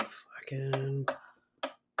Fucking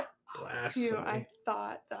blasphemy. Phew, I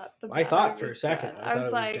thought that the I thought for battery a was second. dead. I I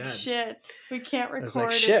was thought it was like, dead. shit, we can't record. I was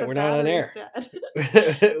like, if shit, the we're not on air. dead.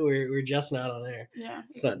 we're just not on air. Yeah.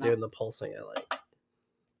 It's not doing the pulsing I like.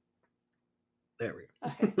 There we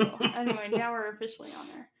go. Okay, cool. Anyway, now we're officially on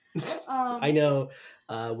air. I know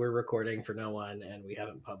we're recording for no one and we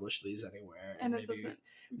haven't published these anywhere. And it doesn't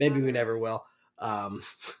maybe we matter. never will.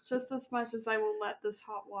 Just as much as I will let this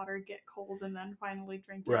hot water get cold and then finally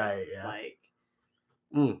drink it. Right, yeah.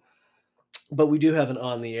 Like, But we do have an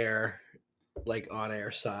on the air, like on air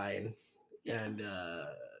sign. yeah. And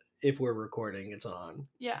if we're recording, it's on.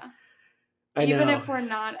 Yeah. I Even know. if we're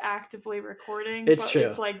not actively recording, It's but true.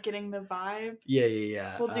 It's like getting the vibe.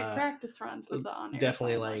 Yeah. We'll do practice runs with the on air.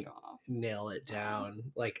 Definitely sign like off. nail it down.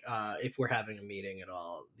 Like if we're having a meeting at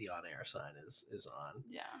all, the on air sign is on.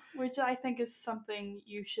 Yeah, which I think is something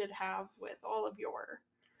you should have with all of your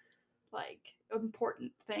like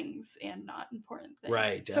important things and not important things.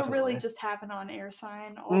 Right. So really definitely. just have an on air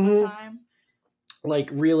sign all the time.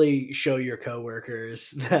 Like really show your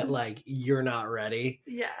coworkers that like you're not ready.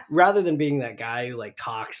 Yeah. Rather than being that guy who like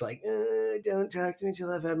talks like, don't talk to me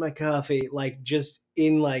till I've had my coffee. Like just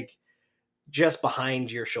just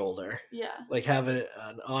behind your shoulder. Yeah. Like have an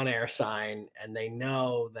on-air sign and they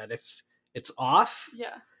know that if it's off,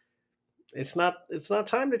 Yeah. it's not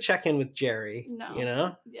time to check in with Jerry. No. You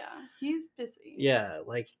know? Yeah. He's busy. Yeah.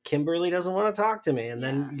 Like Kimberly doesn't want to talk to me. And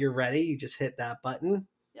then you're ready. You just hit that button.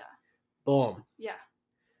 Yeah. Boom. Yeah.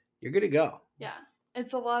 You're good to go. Yeah.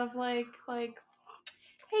 It's a lot of like,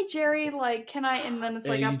 hey Jerry, like, can I? And then it's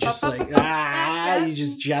like, you just you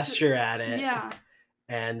just gesture at it. Yeah.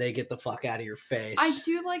 And they get the fuck out of your face. I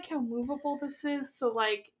do like how movable this is. So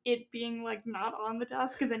like it being like not on the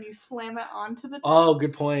desk and then you slam it onto the desk. Oh,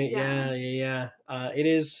 good point. Yeah. It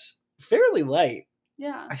is fairly light.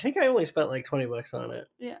 Yeah. I think I only spent like $20 on it.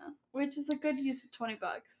 Yeah. Which is a good use of $20.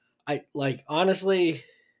 I like honestly.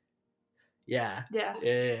 Yeah.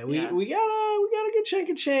 Yeah. We got a good chunk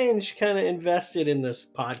of change kind of invested in this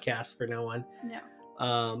podcast for no one. Yeah.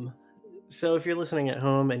 So if you're listening at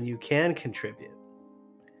home and you can contribute,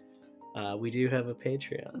 we do have a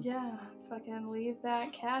Patreon. Yeah. Fucking leave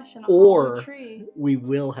that cash in a hollow tree. We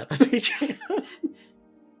will have a Patreon.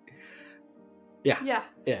 Yeah.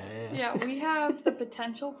 We have the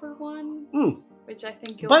potential for one, which I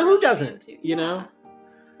think you'll But who really doesn't? into. You know?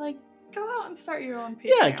 Like, go out and start your own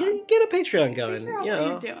Patreon. Yeah, get a Patreon going. Figure out you what know,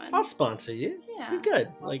 you're doing. I'll sponsor you. Yeah. Be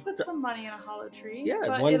good. I'll like put some money in a hollow tree. Yeah,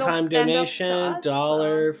 but one-time it'll end up donation, to us,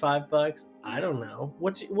 $1, though. $5. I don't know.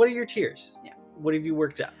 What are your tiers? Yeah. What have you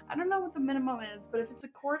worked out? I don't know what the minimum is, but if it's a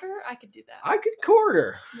quarter, I could do that. I could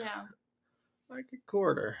quarter. Yeah. I could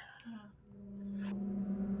quarter.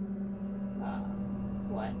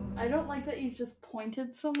 What? I don't like that you just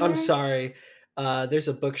pointed somewhere. I'm sorry. There's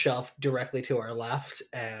a bookshelf directly to our left,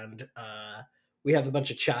 and we have a bunch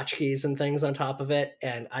of tchotchkes and things on top of it.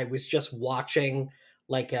 And I was just watching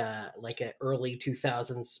like a early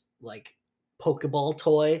 2000s like Pokeball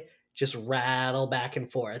toy just rattle back and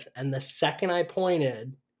forth. And the second I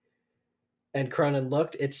pointed and Cronin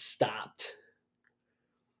looked, it stopped.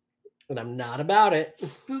 And I'm not about it.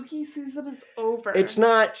 Spooky season is over. It's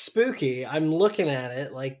not spooky. I'm looking at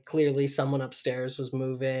it like clearly someone upstairs was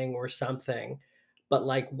moving or something. But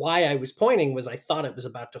like why I was pointing was I thought it was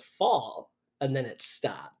about to fall and then it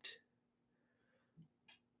stopped.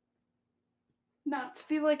 Not to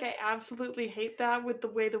feel like I absolutely hate that with the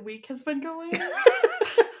way the week has been going.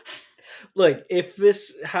 Look, if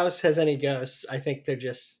this house has any ghosts, I think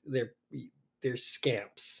they're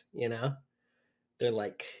scamps, you know?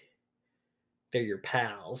 They're your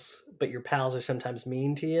pals, but your pals are sometimes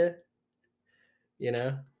mean to you, you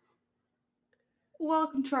know?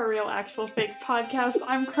 Welcome to our Real Actual Fake podcast.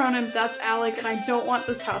 I'm Cronin, that's Alec, and I don't want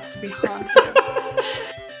this house to be haunted.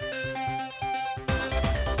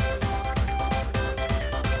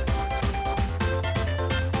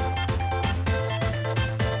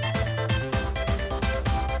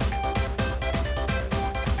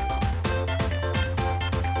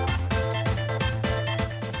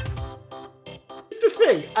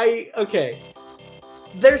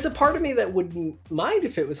 There's a part of me that wouldn't mind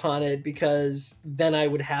if it was haunted because then I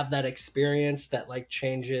would have that experience that like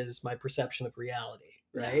changes my perception of reality,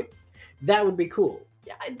 right? Yeah. That would be cool.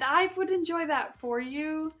 Yeah, I would enjoy that for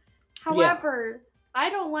you. However, I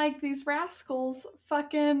don't like these rascals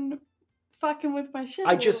fucking with my shit.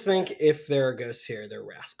 I just think if there are ghosts here, they're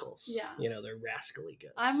rascals. Yeah. You know, they're rascally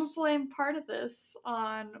ghosts. I'm gonna blame part of this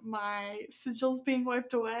on my sigils being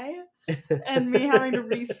wiped away and me having to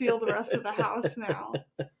reseal the rest of the house now.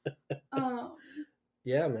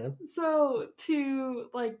 Yeah, man. So to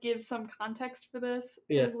like give some context for this,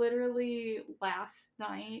 Yeah. literally last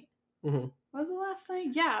night. Mm-hmm. Was it last night?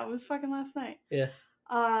 Yeah, it was fucking last night. Yeah.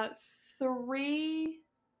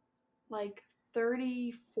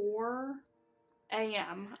 3:34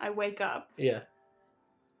 a.m. I wake up. Yeah.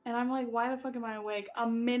 And I'm like, why the fuck am I awake? A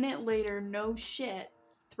minute later, no shit,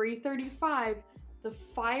 3:35, the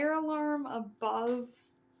fire alarm above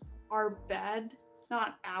our bed,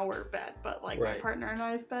 not our bed, but like my partner and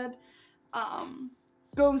I's bed,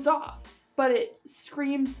 goes off. But it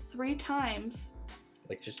screams 3 times.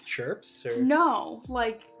 Like just chirps? Or no,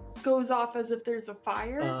 like goes off as if there's a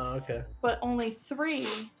fire. Oh, okay. But only 3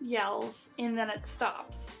 yells, and then it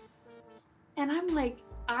stops. And I'm like,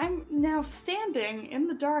 I'm now standing in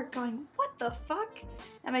the dark going, what the fuck?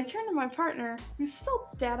 And I turn to my partner, who's still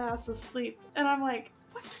dead ass asleep. And I'm like,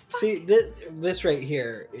 what the fuck? See, this right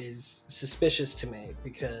here is suspicious to me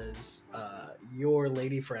because your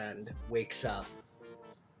lady friend wakes up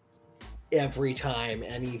every time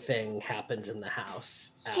anything happens in the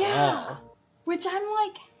house at all. Which I'm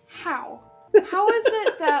like, how? How is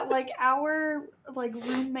it that like our like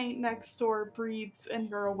roommate next door breathes and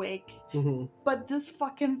you're awake, but this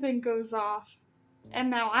fucking thing goes off, and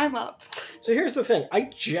now I'm up? So here's the thing: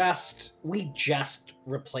 we just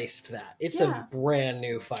replaced that. It's a brand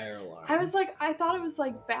new fire alarm. I was like, I thought it was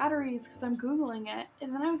like batteries because I'm googling it,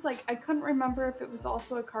 and then I was like, I couldn't remember if it was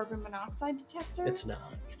also a carbon monoxide detector. It's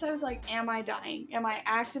not. Because I was like, am I dying? Am I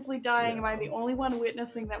actively dying? Am I the only one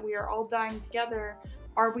witnessing that we are all dying together?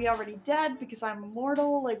 Are we already dead because I'm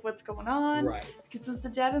immortal? Like, what's going on? Right. Because it's the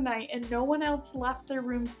dead of night, and no one else left their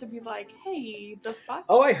rooms to be like, hey, the fuck?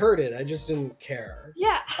 Oh, I heard it. I just didn't care.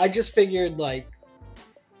 Yeah. I just figured, like,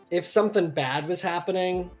 if something bad was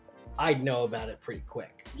happening, I'd know about it pretty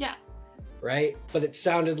quick. Yeah. Right? But it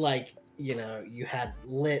sounded like, you know, you had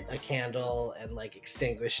lit a candle and, like,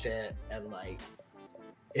 extinguished it and, like,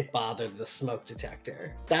 it bothered the smoke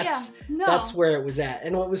detector. That's where it was at.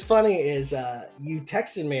 And what was funny is you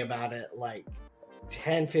texted me about it like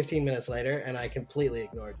 10-15 minutes later and I completely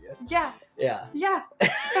ignored you. Yeah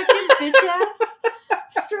fucking bitch ass.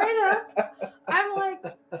 Straight up. I'm like,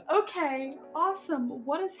 okay, awesome,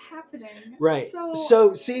 what is happening? Right.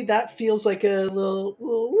 So see, that feels like a little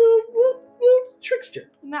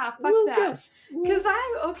trickster. Nah, fuck that. Because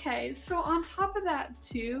so on top of that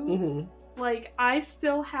too, like, I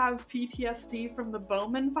still have PTSD from the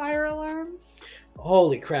Bowman fire alarms.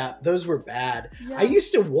 Holy crap, those were bad. Yeah. I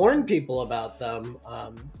used to warn people about them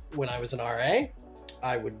when I was an RA.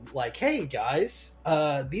 I would like, hey guys,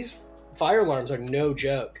 these fire alarms are no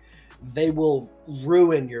joke. They will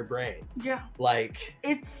ruin your brain. Yeah. Like,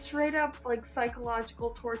 it's straight up like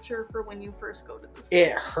psychological torture for when you first go to the school.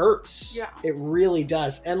 It hurts. Yeah. It really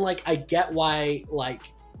does. And like, I get why like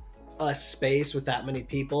a space with that many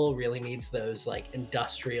people really needs those like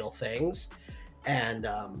industrial things. And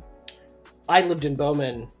I lived in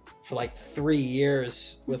Bowman for like 3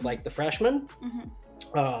 years with like the freshmen.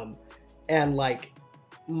 And like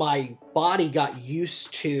my body got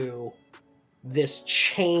used to this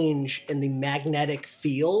change in the magnetic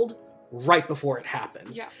field right before it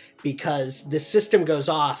happens. Yeah. Because the system goes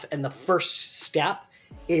off and the first step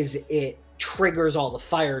is it triggers all the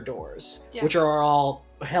fire doors, which are all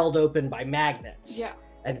held open by magnets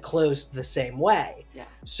and closed the same way. Yeah.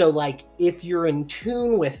 So like if you're in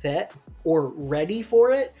tune with it or ready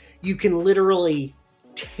for it, you can literally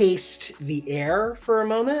taste the air for a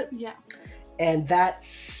moment. Yeah. And that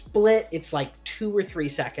split, it's like 2 or 3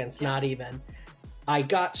 seconds, not even. I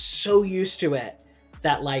got so used to it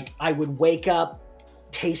that like I would wake up,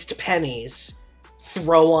 taste pennies,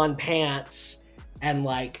 throw on pants, and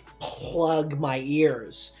like plug my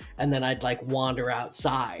ears, and then I'd like wander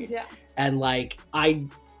outside. Yeah. And like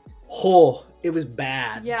it was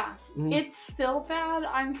bad. Yeah. It's still bad.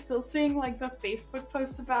 I'm still seeing like the Facebook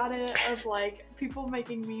posts about it of like people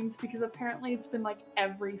making memes because apparently it's been like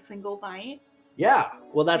every single night. Yeah.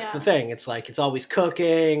 Well, that's the thing. It's like it's always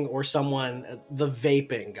cooking or the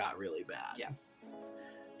vaping got really bad. Yeah.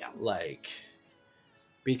 Yeah. Like,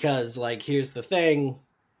 because like here's the thing,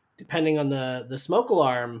 depending on the smoke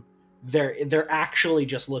alarm, they're actually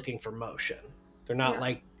just looking for motion. They're not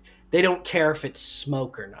like, they don't care if it's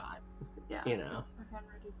smoke or not. Yeah. You know. It's fucking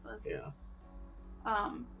ridiculous. Yeah.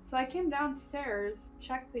 So I came downstairs,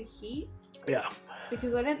 checked the heat. Yeah.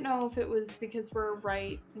 Because I didn't know if it was because we're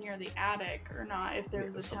right near the attic or not, if there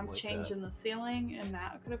was a temp change in the ceiling and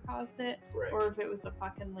that could have caused it, or if it was a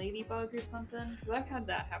fucking ladybug or something. Because I've had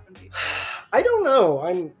that happen before. I don't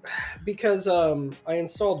know. Because I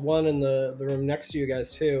installed one in the room next to you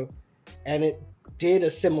guys too, and it did a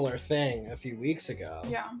similar thing a few weeks ago.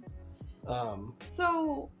 Yeah.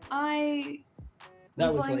 So I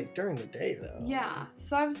That was like during the day though. Yeah.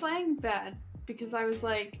 So I was laying in bed because I was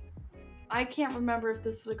like, I can't remember if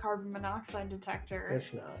this is a carbon monoxide detector.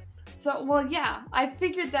 It's not. So, well, yeah, I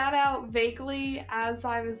figured that out vaguely as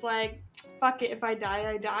I was like, fuck it, if I die,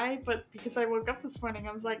 I die. But because I woke up this morning,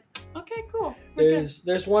 I was like, okay, cool.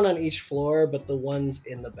 There's one on each floor, but the ones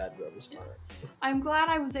in the bedrooms aren't. I'm glad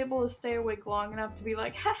I was able to stay awake long enough to be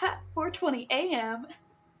like, haha, 4:20 a.m.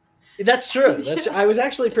 That's true. I was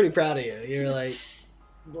actually pretty proud of you. You were like,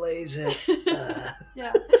 blaze it.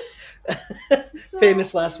 Yeah.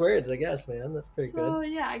 Famous last words, I guess, man. That's pretty good. So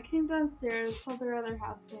yeah, I came downstairs, told their other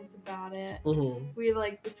housemates about it. Mm-hmm. We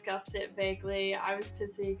like discussed it vaguely. I was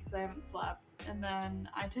pissy because I haven't slept, and then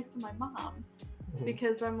I texted my mom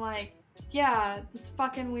because I'm like, yeah, this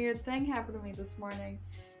fucking weird thing happened to me this morning.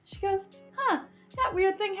 She goes, huh, that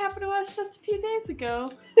weird thing happened to us just a few days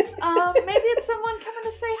ago. Maybe it's someone coming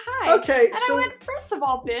to say hi. Okay, and I went, first of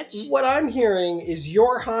all, bitch. What I'm hearing is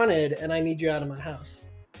you're haunted and I need you out of my house.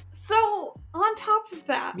 So, on top of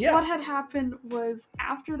that, what had happened was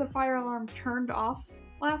after the fire alarm turned off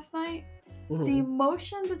last night, the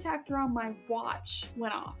motion detector on my watch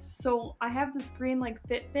went off. So, I have this green like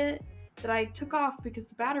Fitbit that I took off because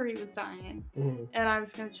the battery was dying and I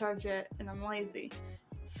was going to charge it and I'm lazy.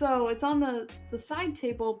 So, it's on the side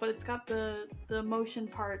table, but it's got the motion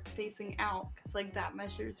part facing out because like that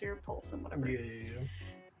measures your pulse and whatever. Yeah.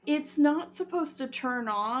 It's not supposed to turn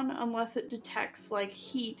on unless it detects like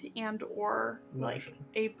heat and or like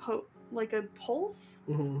a pulse,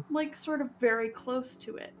 like sort of very close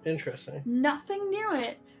to it. Interesting. Nothing near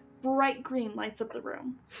it. Bright green lights up the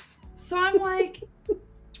room. So I'm like,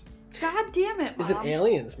 God damn it, Mom. Is it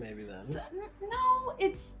aliens maybe then? No,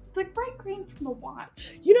 it's the bright green from the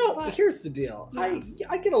watch. You know, here's the deal. Yeah.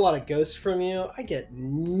 I get a lot of ghosts from you. I get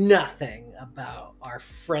nothing about our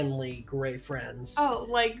friendly gray friends. Oh,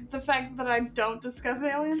 like the fact that I don't discuss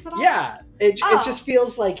aliens at all? Yeah. It just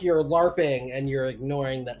feels like you're LARPing and you're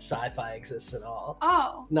ignoring that sci-fi exists at all.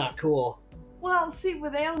 Oh. Not cool. Well, see,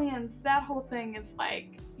 with aliens, that whole thing is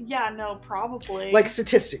like, yeah, no, probably. Like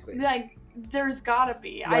statistically. Like, there's gotta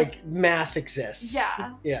be. Like math exists.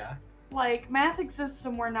 Yeah. Yeah. Like, math exists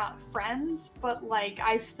and we're not friends, but like,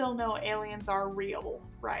 I still know aliens are real,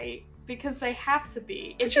 right? Because they have to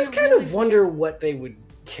be. I just kind of wonder what they would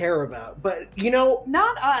care about. But, you know...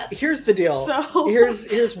 Not us. Here's the deal. So...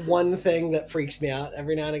 Here's one thing that freaks me out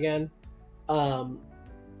every now and again.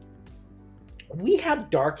 We had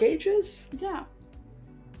Dark Ages. Yeah.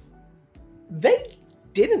 They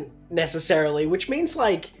didn't necessarily, which means,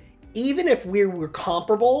 like, even if we were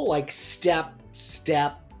comparable, like, step,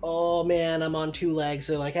 oh man, I'm on 2 legs.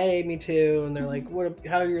 They're like, hey, me too. And they're like,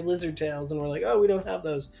 how are your lizard tails? And we're like, oh, we don't have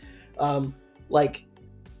those. Like,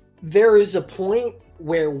 there is a point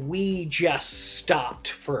where we just stopped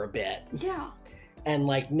for a bit. Yeah. And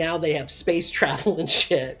like, now they have space travel and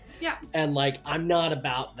shit. Yeah. And like, I'm not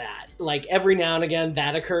about that. Like, every now and again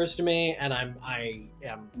that occurs to me and I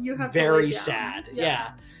am very sad.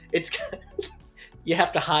 Yeah. It's you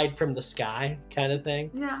have to hide from the sky kind of thing.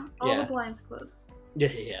 Yeah. All the blinds closed.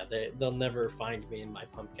 Yeah, they'll never find me in my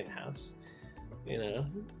pumpkin house, you know?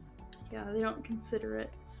 Yeah, they don't consider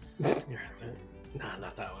it. Nah,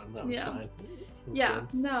 not that one. That was fine. Yeah,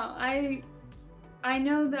 good. No, I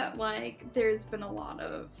know that, like, there's been a lot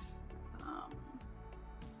of,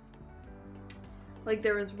 like,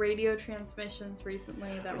 there was radio transmissions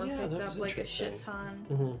recently that were picked up, like, a shit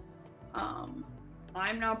ton.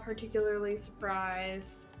 I'm not particularly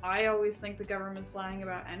surprised. I always think the government's lying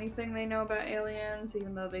about anything they know about aliens,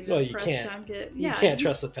 even though they did press junket. You can't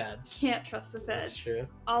trust the feds. Can't trust the feds. That's true.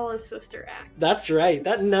 All a sister act. That's right.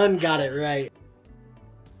 That nun got it right.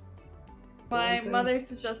 My mother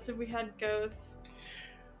suggested we had ghosts.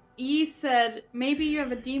 E said, maybe you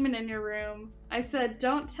have a demon in your room. I said,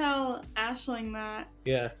 don't tell Aisling that.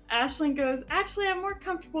 Yeah. Aisling goes, actually, I'm more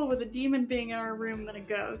comfortable with a demon being in our room than a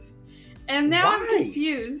ghost. And now I'm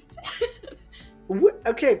confused.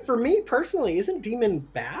 Okay, for me personally, isn't demon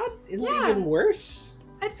bad? Isn't it even worse?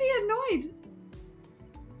 I'd be annoyed.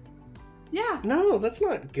 Yeah. No, that's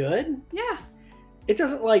not good. Yeah. It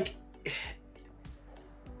doesn't like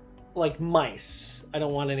mice. I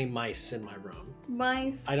don't want any mice in my room.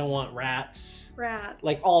 Mice. I don't want rats. Rats.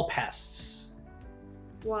 Like all pests.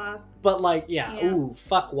 Wasps. But like, yeah, ants. Ooh,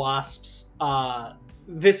 fuck wasps.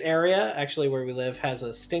 This area, actually where we live, has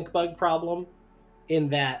a stink bug problem in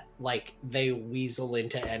that, like, they weasel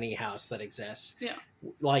into any house that exists. Yeah.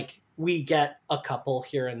 Like, we get a couple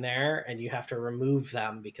here and there, and you have to remove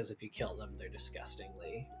them because if you kill them, they're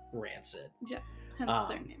disgustingly rancid. Yeah, hence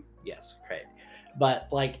their name. Yes, great. But,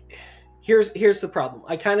 like, here's the problem.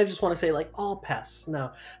 I kind of just want to say like all pests,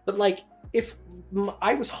 no, but like if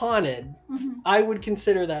I was haunted, I would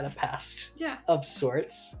consider that a pest of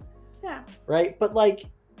sorts. Yeah. Right? But like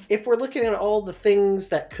if we're looking at all the things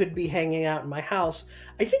that could be hanging out in my house,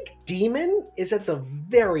 I think demon is at the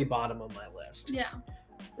very bottom of my list. Yeah.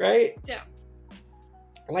 Right? Yeah.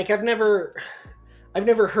 Like I've never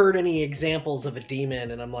heard any examples of a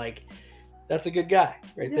demon and I'm like, that's a good guy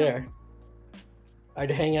right there. I'd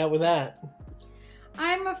hang out with that.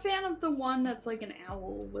 I'm a fan of the one that's like an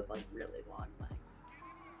owl with like really long legs.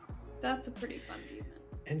 That's a pretty fun demon.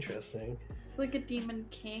 Interesting. It's like a demon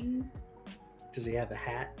king. Does he have a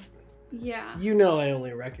hat? Yeah. You know I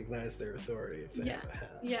only recognize their authority if they have a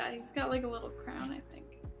hat. Yeah, he's got like a little crown, I think.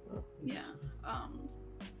 Oh, yeah. I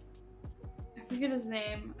forget his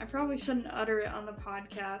name. I probably shouldn't utter it on the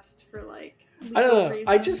podcast for like legal I don't know.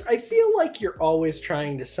 reasons. I feel like you're always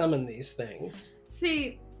trying to summon these things.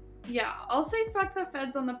 See, yeah, I'll say fuck the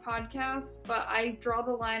feds on the podcast, but I draw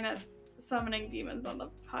the line at summoning demons on the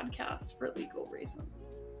podcast for legal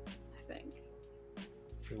reasons, I think.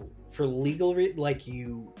 For legal like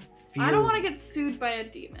you feel... I don't want to get sued by a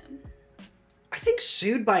demon. I think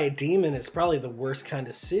sued by a demon is probably the worst kind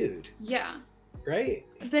of sued. Yeah. Right?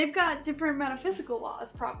 They've got different metaphysical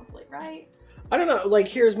laws, probably, right? I don't know. Like,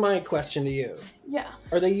 here's my question to you. Yeah.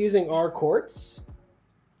 Are they using our courts?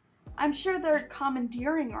 I'm sure they're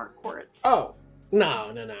commandeering our courts. Oh.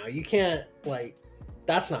 No. You can't, like...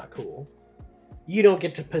 That's not cool. You don't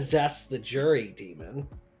get to possess the jury, demon.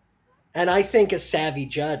 And I think a savvy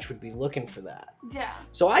judge would be looking for that. Yeah.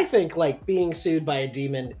 So I think, like, being sued by a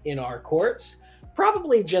demon in our courts,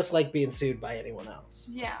 probably just like being sued by anyone else.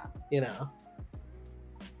 Yeah. You know?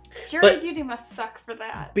 Jury duty must suck for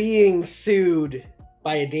that. Being sued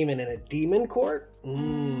by a demon in a demon court?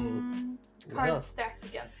 Cards stacked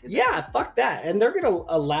against you. Yeah, fuck that. And they're going to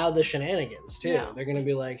allow the shenanigans, too. Yeah. They're going to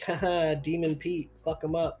be like, haha, Demon Pete, fuck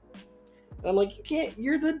him up. And I'm like, you can't,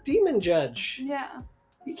 you're the demon judge. Yeah.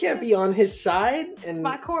 You can't be on his side. It's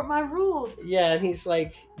my court, my rules. Yeah, and he's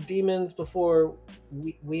like, demons before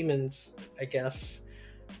women's, I guess.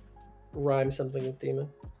 Rhyme something with demon.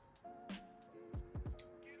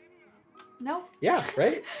 Nope. Yeah,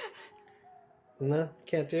 right? No,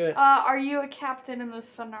 can't do it. Are you a captain in this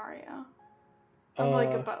scenario? Of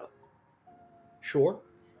like a boat? Sure.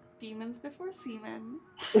 Demons before seamen.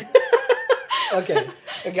 Okay,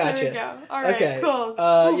 I gotcha. There you go. All right, okay. cool.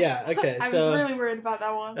 Yeah, okay. I was really worried about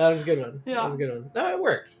that one. That was a good one. Yeah. That was a good one. No, it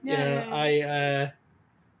works. Yeah,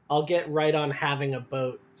 I'll get right on having a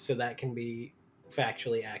boat so that can be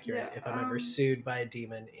factually accurate if I'm ever sued by a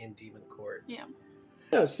demon in demon court. Yeah.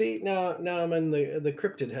 No, see, now I'm in the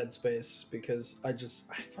cryptid headspace because I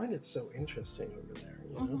find it so interesting over there,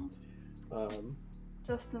 you know?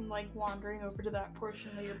 Just in like wandering over to that portion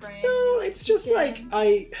of your brain. No, it's just like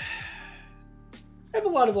I have a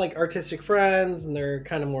lot of like artistic friends and they're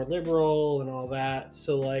kind of more liberal and all that.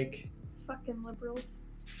 So like fucking liberals.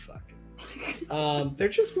 They're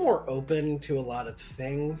just more open to a lot of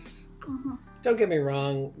things. Don't get me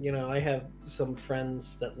wrong, you know, I have some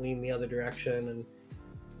friends that lean the other direction and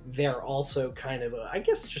they're also kind of I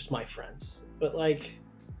guess just my friends. But like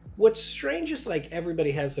what's strange is like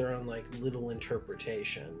everybody has their own like little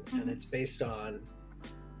interpretation and it's based on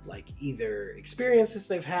like either experiences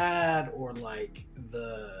they've had or like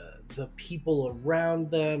the people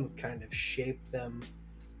around them have kind of shaped them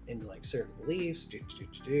into like certain beliefs.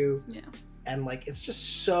 Yeah. And like it's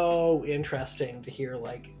just so interesting to hear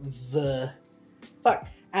like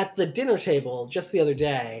at the dinner table just the other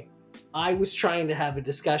day, I was trying to have a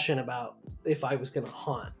discussion about if I was going to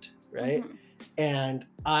haunt, right? And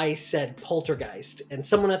I said poltergeist, and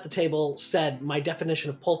someone at the table said my definition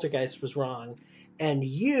of poltergeist was wrong. And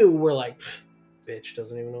you were like, bitch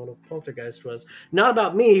doesn't even know what a poltergeist was. Not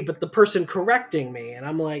about me, but the person correcting me. And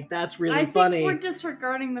I'm like, that's really funny. I think we're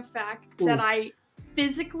disregarding the fact that I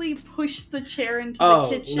physically pushed the chair into the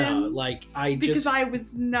kitchen. No, like because I was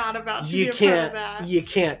not about to be a part of that. You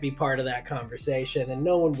can't be part of that conversation, and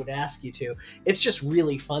no one would ask you to. It's just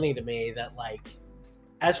really funny to me that, like,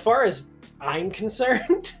 as far as I'm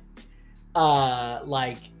concerned,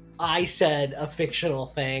 like, I said a fictional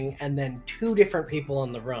thing, and then two different people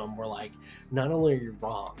in the room were like, not only are you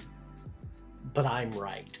wrong, but I'm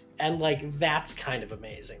right. And, like, that's kind of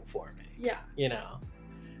amazing for me. Yeah. You know?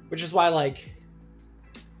 Which is why, like,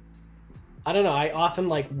 I don't know, I often,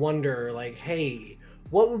 like, wonder, like, hey,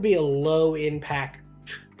 what would be a low-impact,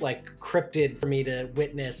 like, cryptid for me to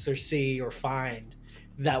witness or see or find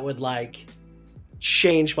that would, like,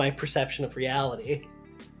 change my perception of reality,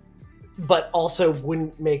 but also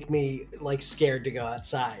wouldn't make me, like, scared to go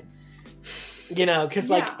outside? You know, because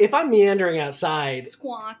Yeah. like if I'm meandering outside,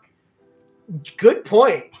 Squonk. good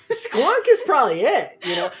point. Squonk is probably it,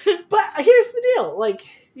 you know. But here's the deal, like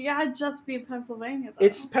You gotta just be in Pennsylvania, though.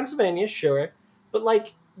 it's Pennsylvania, sure, but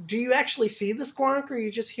like, do you actually see the squonk or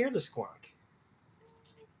you just hear the squonk?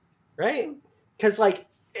 Right? Because like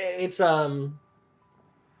it's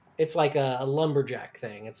like a lumberjack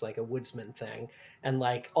thing. It's like a woodsman thing, and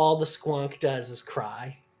like all the squonk does is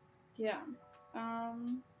cry. Yeah.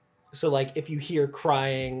 So like if you hear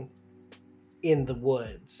crying in the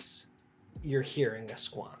woods, you're hearing a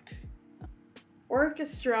squonk.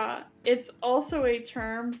 Orchestra. It's also a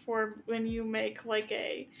term for when you make like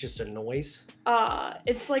a Just a noise.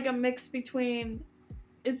 It's like a mix between.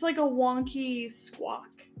 It's like a wonky squawk.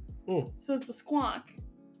 So it's a squonk.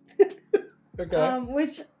 Okay.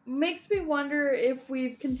 Which makes me wonder if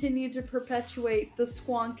we've continued to perpetuate the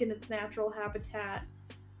squonk in its natural habitat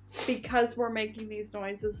because we're making these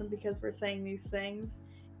noises and because we're saying these things.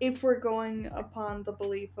 If we're going upon the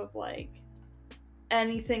belief of like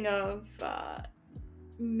anything of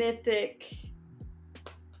mythic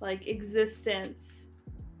like existence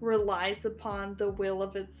relies upon the will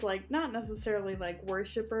of its like not necessarily like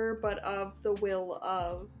worshiper, but of the will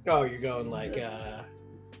of Oh, you're going like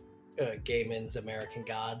Gaiman's American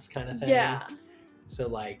Gods kind of thing. Yeah. So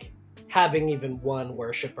like having even one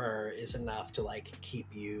worshiper is enough to like keep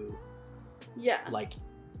you like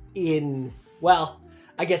in, well,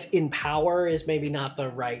 I guess in power is maybe not the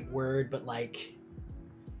right word, but like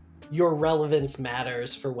your relevance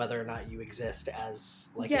matters for whether or not you exist as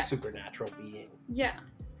like a supernatural being. Yeah.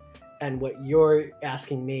 And what you're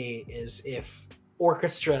asking me is if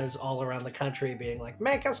orchestras all around the country being like,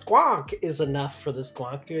 make a squonk is enough for the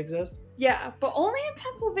squonk to exist? Yeah, but only in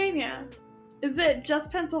Pennsylvania. Is it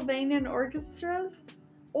just Pennsylvanian orchestras?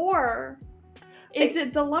 Or is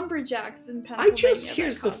it the lumberjacks in Pennsylvania?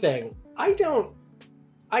 Here's the thing. I don't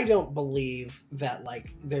believe that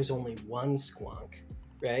like there's only one squonk,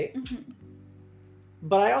 right? Mm-hmm.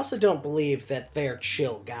 But I also don't believe that they're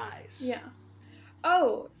chill guys. Yeah.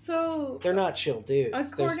 Oh, so they're not chill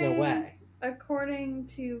dudes. There's no way. According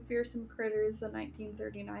to Fearsome Critters, a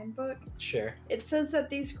 1939 book, sure, it says that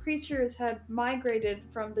these creatures had migrated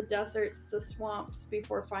from the deserts to swamps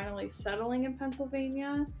before finally settling in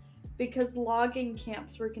Pennsylvania because logging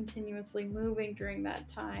camps were continuously moving during that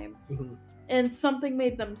time. Mm-hmm. And something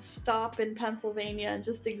made them stop in Pennsylvania and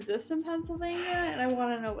just exist in Pennsylvania, and I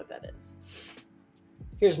want to know what that is.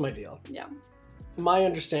 Here's my deal. Yeah. My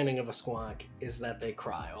understanding of a squonk is that they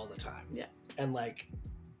cry all the time. Yeah. And like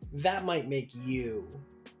that might make you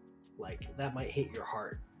like that might hit your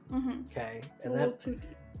heart. Mm-hmm. Okay. And a little too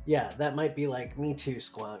deep. Yeah, that might be like me too,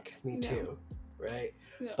 squonk. Me too. Right?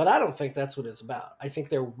 Yeah. But I don't think that's what it's about. I think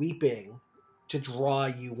they're weeping to draw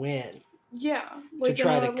you in. Yeah. Like to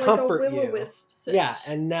try to comfort like a you. Wisp yeah,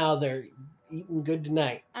 and now they're eating good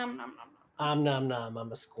tonight. Nom nom nom.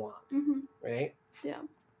 I'm a squonk. Mm-hmm. Right? Yeah.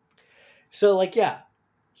 So, like, yeah,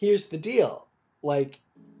 here's the deal. Like,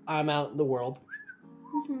 I'm out in the world.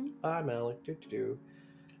 Mm-hmm. I'm Alec,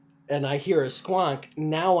 and I hear a squonk.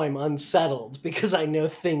 Now I'm unsettled because I know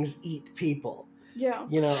things eat people. Yeah.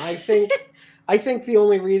 You know, I think the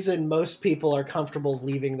only reason most people are comfortable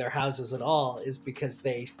leaving their houses at all is because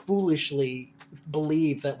they foolishly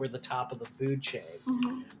believe that we're the top of the food chain.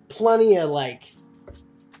 Mm-hmm. Plenty of, like,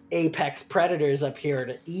 apex predators up here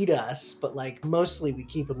to eat us, but like mostly we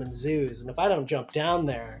keep them in zoos, and if I don't jump down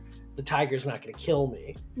there, the tiger's not going to kill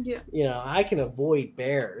me. Yeah. You know, I can avoid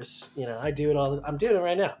bears. You know, I do it I'm doing it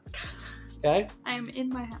right now. Okay? I'm in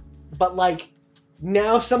my house. But like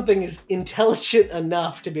now something is intelligent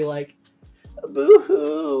enough to be like,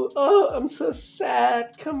 boo-hoo, oh, I'm so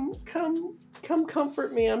sad. Come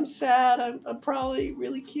comfort me. I'm sad. I'm probably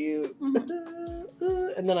really cute.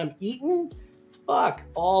 Mm-hmm. And then I'm eaten. Fuck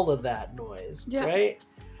all of that noise, right?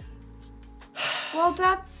 Well,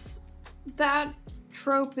 that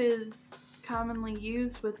trope is commonly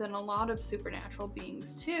used within a lot of supernatural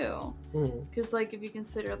beings too. Because, like, if you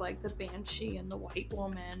consider like the banshee and the white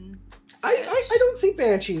woman, I don't see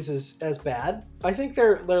banshees as bad. I think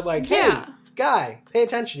they're like, hey, guy, pay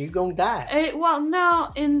attention, you're gonna die. Well, no,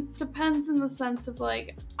 it depends in the sense of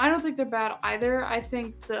like, I don't think they're bad either. I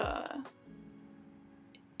think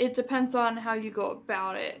it depends on how you go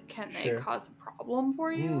about it. Can they cause a problem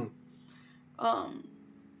for you?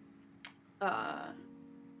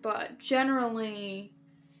 But generally,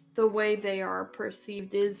 the way they are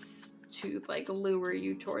perceived is to like lure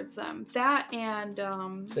you towards them. That and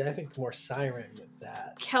See, I think more siren with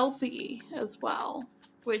that. Kelpie as well,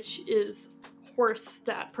 which is horse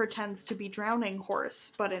that pretends to be drowning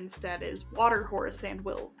horse, but instead is water horse and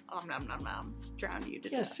will nom nom nom drown you to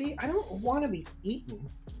Yeah, death. see, I don't want to be eaten.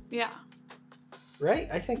 Yeah. Right?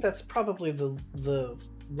 I think that's probably the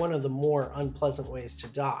one of the more unpleasant ways to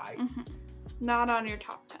die. Mm-hmm. Not on your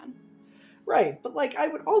top 10. Right, but like I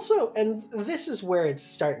would also, and this is where it's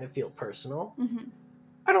starting to feel personal. Mm-hmm.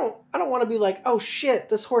 I don't want to be like, oh shit,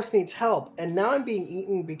 this horse needs help, and now I'm being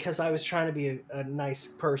eaten because I was trying to be a nice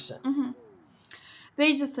person. Mm-hmm.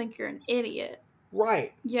 They just think you're an idiot.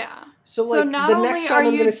 Right. Yeah. So like not the only next are time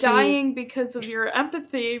I'm you gonna dying see, because of your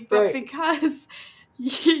empathy, but Right. because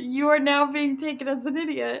you are now being taken as an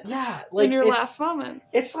idiot. Yeah, like in your last moments.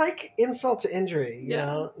 It's like insult to injury, you Yeah.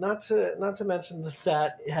 know. Not to mention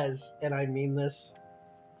that has, and I mean this,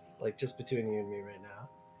 like just between you and me right now,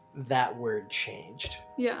 that word changed.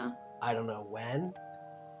 Yeah. I don't know when,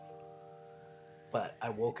 but I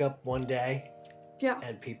woke up one day, Yeah.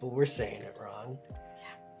 and people were saying it wrong,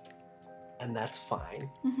 and that's fine.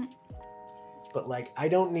 Mm-hmm. But like, I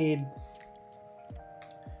don't need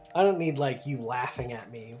like you laughing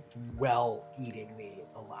at me while eating me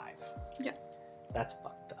alive. Yeah. That's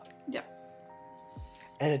fucked up. Yeah.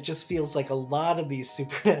 And it just feels like a lot of these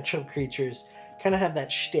supernatural creatures kind of have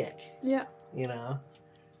that shtick. Yeah. You know?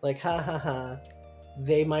 Like, ha ha ha.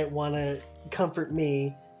 They might want to comfort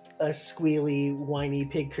me, a squealy, whiny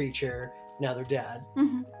pig creature, now they're dead.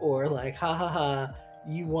 Mm-hmm. Or like, ha ha ha,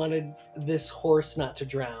 you wanted this horse not to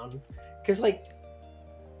drown. Because, like,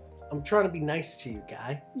 I'm trying to be nice to you,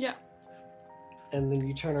 guy. Yeah. And then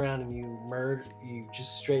you turn around and you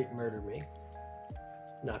just straight murder me.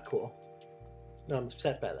 Not cool. No, I'm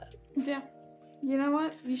upset by that. Yeah. You know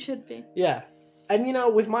what? You should be. Yeah. And you know,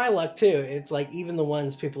 with my luck too, it's like even the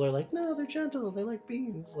ones people are like, no, they're gentle, they like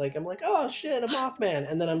beans. Like I'm like, oh shit, I'm off, man.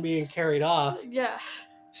 And then I'm being carried off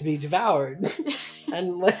to be devoured.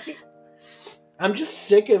 And like I'm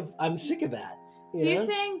sick of that. Do you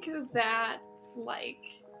think that, like,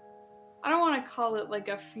 I don't want to call it like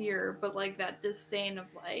a fear, but like that disdain of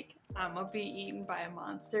like, I'm gonna be eaten by a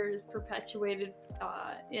monster is perpetuated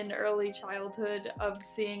in early childhood of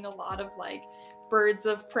seeing a lot of like birds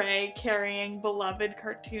of prey carrying beloved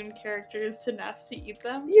cartoon characters to nest to eat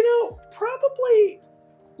them? You know, probably.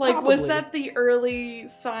 Was that the early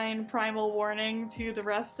sign, primal warning to the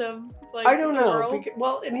rest of like I don't the know. world?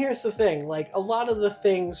 Well, and here's the thing: like a lot of the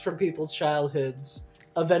things from people's childhoods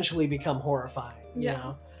eventually become horrifying. You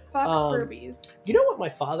know? Fuck Furbies. You know what my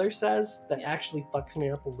father says that actually fucks me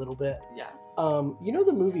up a little bit? Yeah. You know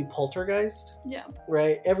the movie Poltergeist? Yeah.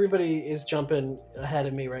 Right? Everybody is jumping ahead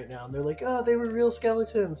of me right now. And they're like, oh, they were real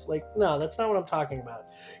skeletons. Like, no, that's not what I'm talking about.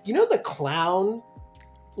 You know the clown,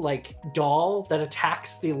 like, doll that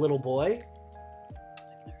attacks the little boy?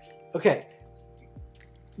 I've never seen Okay.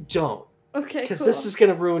 Don't. Okay, Because cool. this is going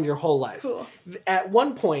to ruin your whole life. Cool. At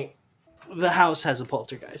one point, the house has a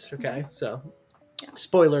poltergeist, okay? So,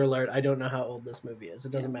 spoiler alert, I don't know how old this movie is.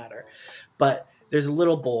 It doesn't matter. But there's a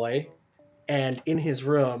little boy, and in his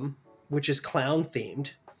room, which is clown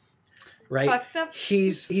themed, right? Fucked up.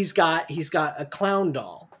 He's got a clown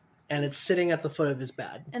doll, and it's sitting at the foot of his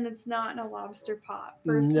bed. And it's not in a lobster pot.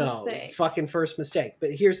 First mistake. Fucking first mistake.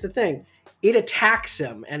 But here's the thing: it attacks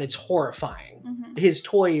him, and it's horrifying. Mm-hmm. His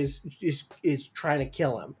toy is trying to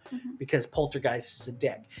kill him because Poltergeist is a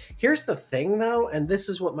dick. Here's the thing, though, and this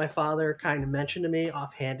is what my father kind of mentioned to me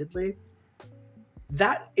offhandedly: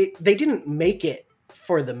 they didn't make it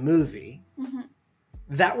for the movie. Mm-hmm.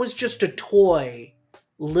 That was just a toy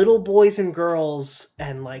little boys and girls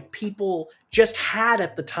and like people just had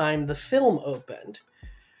at the time the film opened.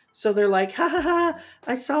 So they're like, ha ha ha,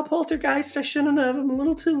 I saw Poltergeist, I shouldn't have, I'm a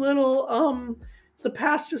little too little, the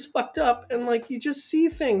past is fucked up, and like you just see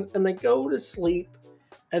things and they go to sleep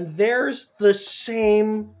and there's the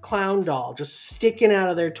same clown doll just sticking out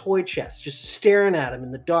of their toy chest, just staring at him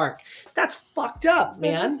in the dark. That's fucked up,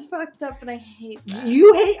 man. That's fucked up, and I hate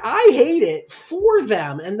that. I hate it for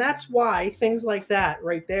them, and that's why things like that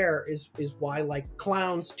right there is why like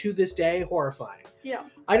clowns to this day horrifying. Yeah.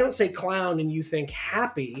 I don't say clown and you think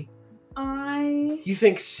happy. You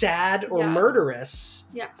think sad or murderous.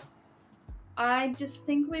 Yeah. I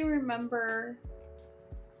distinctly remember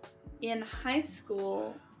in high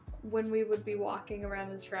school when we would be walking around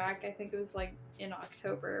the track, I think it was like in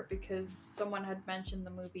October, because someone had mentioned the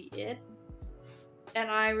movie It. And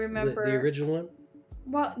I remember... The original one?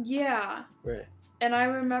 Well, yeah. Right. And I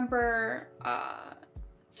remember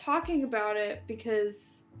talking about it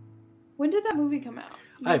because... When did that movie come out?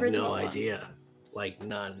 I have no idea. Like,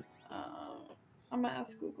 none. I'm gonna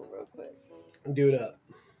ask Google real quick. Do it up.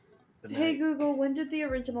 Hey Google, when did the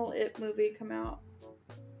original It movie come out?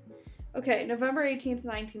 Okay, November 18th,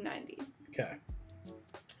 1990. Okay.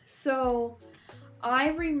 So I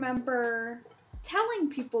remember telling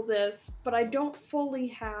people this, but I don't fully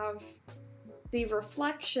have the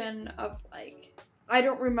reflection of, like, I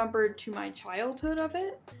don't remember to my childhood of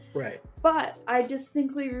it. Right. But I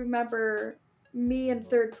distinctly remember me in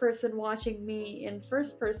third person watching me in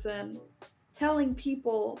first person telling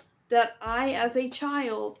people that I, as a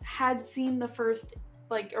child, had seen the first,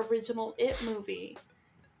 like, original It movie.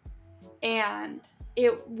 And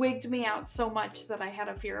it wigged me out so much that I had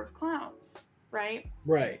a fear of clowns, right?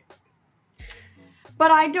 Right.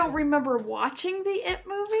 But I don't remember watching the It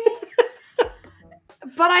movie.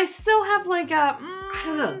 But I still have like a, I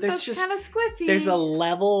don't know. There's that's just kind of squiffy. there's a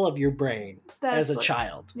level of your brain as a like,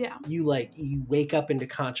 child. Yeah. You wake up into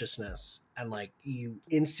consciousness and like you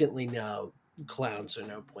instantly know clowns are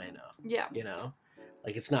no bueno. Yeah. You know,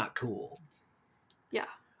 like it's not cool. Yeah.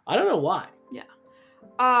 I don't know why. Yeah.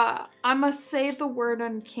 I must say the word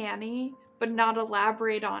uncanny, but not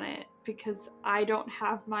elaborate on it because I don't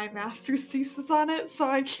have my master's thesis on it, so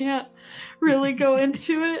I can't really go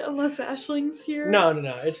into it unless Ashling's here. No.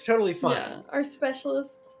 It's totally fine. Yeah, our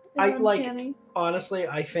specialist in I uncanny. honestly,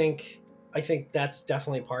 I think that's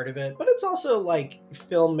definitely part of it, but it's also like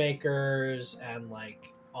filmmakers and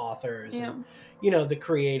like authors and the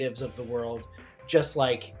creatives of the world just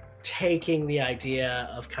like taking the idea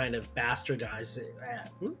of kind of bastardizing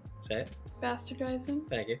say it. Bastardizing.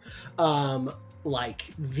 Thank you. Like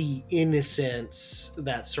the innocence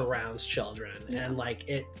that surrounds children and like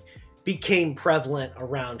it became prevalent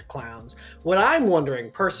around clowns. What I'm wondering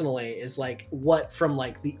personally is like what from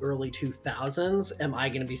like the early 2000s am I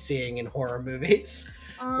going to be seeing in horror movies?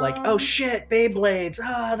 Like, oh shit, Beyblades.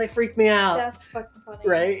 They freak me out. That's fucking funny.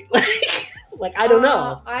 Right? Like I don't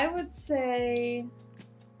know. I would say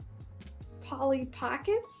Polly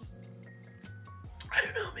Pockets. I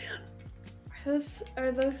don't know, man.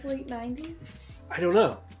 Are those late 90s? I don't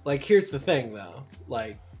know. Like here's the thing though.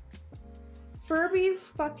 Like Furbies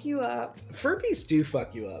fuck you up. Furbies do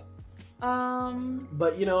fuck you up.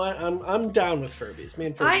 But you know what? I'm down with Furbies. Me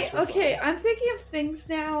and Furbies were fun. I'm thinking of things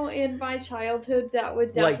now in my childhood that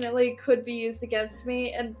would definitely could be used against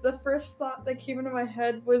me, and the first thought that came into my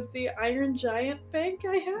head was the Iron Giant bank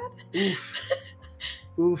I had. Oof.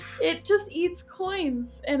 Oof. It just eats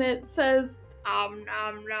coins, and it says nom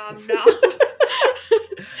nom nom.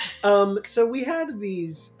 So we had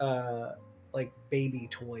these like baby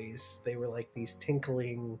toys. They were like these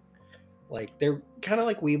tinkling, like they're kind of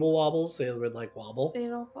like Weeble Wobbles. They would like wobble. They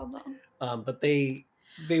don't fall down. But we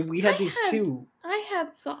had these too. I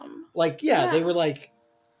had some. Like they were like,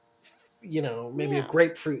 maybe a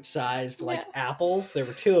grapefruit sized like apples. There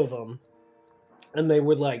were two of them, and they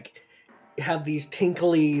would like have these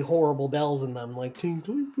tinkly horrible bells in them, like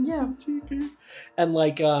tinkly. And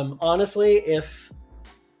like honestly,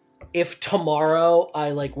 if tomorrow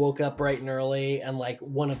I like woke up bright and early and like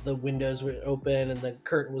one of the windows would open and the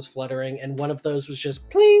curtain was fluttering and one of those was just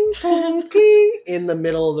pling pling pling in the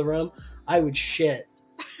middle of the room, I would shit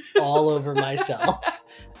all over myself.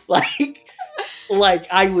 like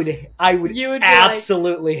I would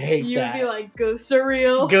absolutely hate that. You would be like, go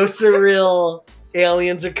surreal. Go surreal.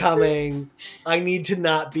 Aliens are coming. I need to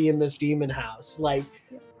not be in this demon house. Like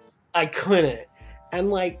I couldn't. And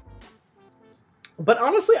like, but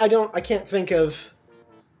honestly, I can't think of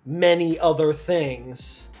many other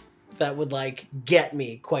things that would like get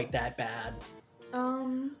me quite that bad. Like,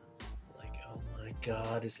 oh my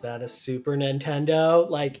god, is that a Super Nintendo?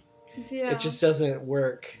 Like, it just doesn't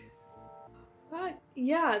work.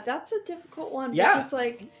 Yeah, that's a difficult one. Yeah. Because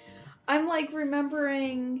like, I'm like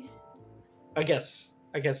remembering. I guess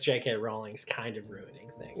J.K. Rowling's kind of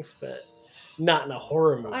ruining things, but not in a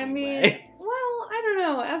horror movie way. Well, I don't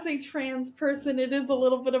know. As a trans person, it is a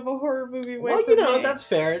little bit of a horror movie way. Well, for me. That's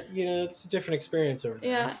fair. It's a different experience over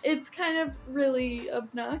there. Yeah, it's kind of really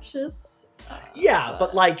obnoxious.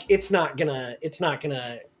 But like, it's not gonna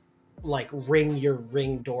like ring your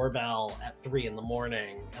Ring doorbell at 3 a.m.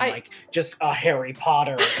 and like just a Harry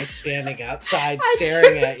Potter is standing outside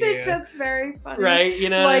staring at you. I think that's very funny, right? You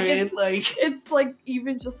know like, what I mean? It's like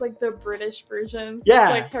even just like the British versions. Yeah,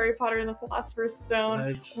 it's like Harry Potter and the Philosopher's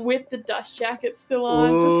Stone with the dust jacket still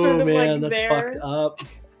on, just sort of man, like that's there. Fucked up.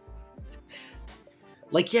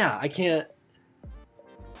 Like, yeah, I can't.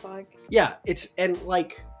 Fuck. Yeah, it's and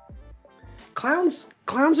like clowns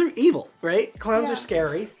are evil, right? Clowns are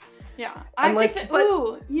scary. Yeah, and I think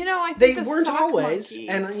I think they weren't always,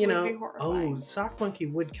 and Sock Monkey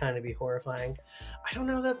would kind of be horrifying. I don't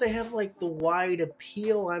know that they have like the wide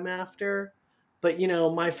appeal I'm after, but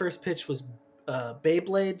my first pitch was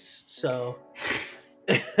Beyblades, so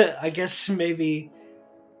I guess maybe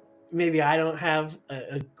maybe I don't have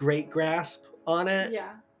a great grasp on it.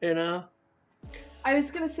 Yeah. You know? I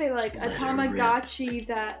was gonna say like a Let her Tamagotchi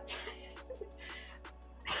that.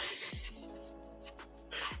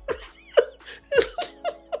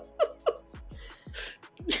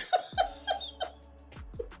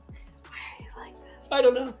 Why are you like this? I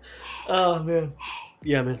don't know. Oh man.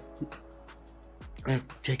 Yeah, man.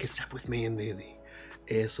 Take a step with me in the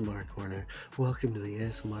ASMR corner. Welcome to the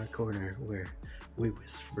ASMR corner where we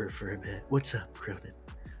whisper for a bit. What's up, Cronin?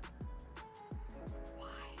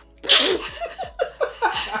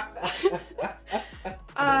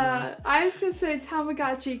 I was gonna say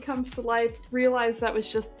Tamagotchi comes to life, realized that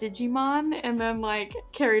was just Digimon, and then like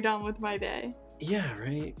carried on with my day. Yeah,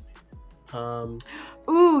 right.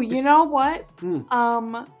 Ooh, you know what?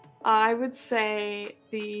 Hmm. I would say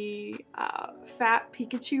the fat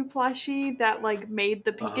Pikachu plushie that like made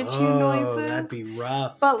the Pikachu noises. That'd be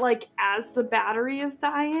rough. But like as the battery is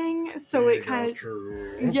dying, so it kind of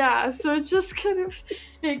so it's just kind of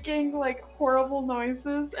making like horrible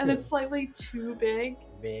noises, and it's slightly too big.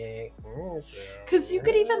 Because you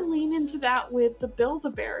could even lean into that with the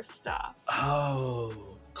Build-A-Bear stuff.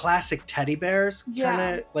 Oh, classic teddy bears,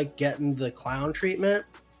 kind of like getting the clown treatment.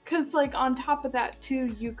 Because, like, on top of that,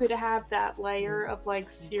 too, you could have that layer of, like,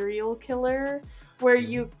 serial killer where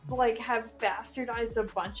you, like, have bastardized a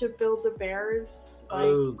bunch of Build-A-Bears. Like,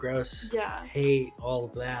 oh, gross. Yeah. Hate all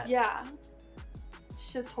of that. Yeah.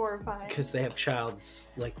 Shit's horrifying. Because they have child's,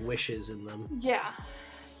 like, wishes in them. Yeah.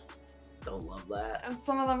 Don't love that. And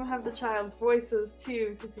some of them have the child's voices,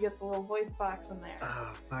 too, because you get the little voice box in there.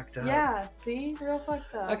 Oh, fucked up. Yeah, see? Real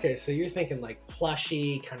fucked up. Okay, so you're thinking, like,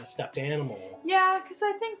 plushy kind of stuffed animal. Yeah, because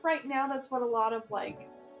I think right now that's what a lot of, like,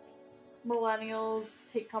 millennials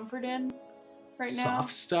take comfort in right now.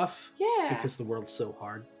 Soft stuff? Yeah. Because the world's so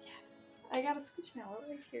hard. Yeah. I got a Squishmallow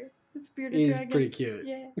right here. It's bearded He's dragon. pretty cute.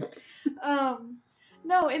 Yeah.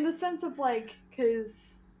 No, in the sense of, like,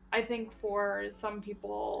 because I think for some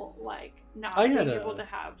people, like, not being able to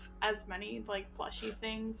have as many, like, plushy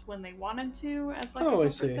things when they wanted to as, like, a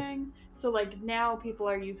comfort thing. So, like, now people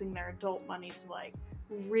are using their adult money to, like,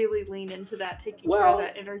 really lean into that, taking care of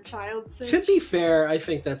that inner child sitch. To be fair, I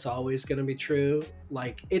think that's always going to be true.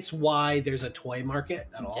 Like, it's why there's a toy market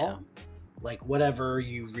at all. Like, whatever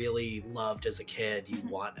you really loved as a kid, you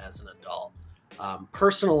want as an adult.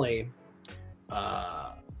 Personally,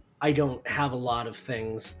 I don't have a lot of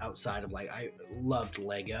things outside of, like, I loved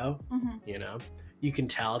Lego, you know? You can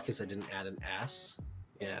tell because I didn't add an S.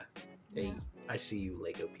 Yeah. Hey, I see you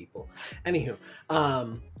Lego people. Anywho,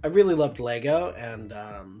 I really loved Lego and,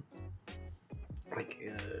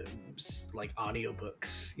 like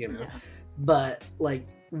audiobooks, you know? Yeah. But, like,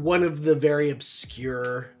 one of the very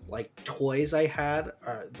obscure, like, toys I had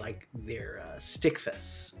are, like, they're stick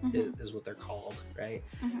fists is what they're called, right?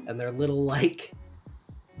 And they're little, like,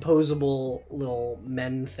 posable little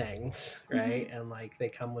men things, right? And like they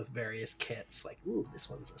come with various kits, like, ooh, this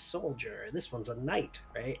one's a soldier, this one's a knight,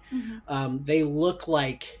 right? They look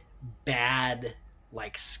like bad,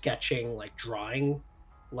 like sketching, like drawing,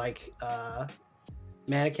 like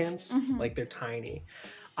mannequins. Like they're tiny.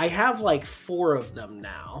 I have like 4 of them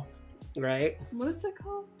now, right? What is it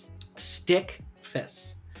called? Stick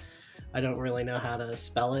fists. I don't really know how to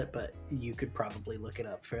spell it, but you could probably look it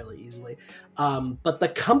up fairly easily. But the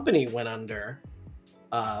company went under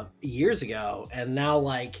years ago, and now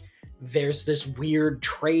like there's this weird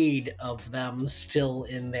trade of them still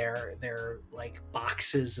in their like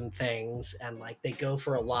boxes and things, and like they go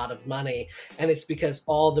for a lot of money, and it's because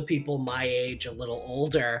all the people my age, a little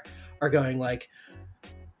older, are going like,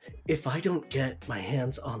 if I don't get my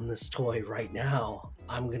hands on this toy right now,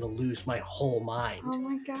 I'm gonna lose my whole mind. Oh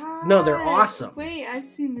my god! No, they're awesome. Wait, I've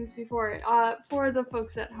seen this before. For the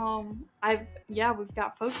folks at home, we've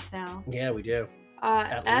got folks now. Yeah, we do.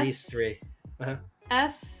 At least 3.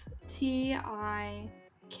 STIKFAS.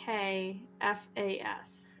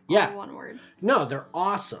 Yeah, all one word. No, they're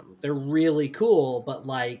awesome. They're really cool, but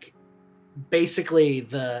like, basically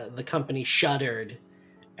the company shuttered,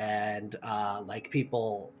 and like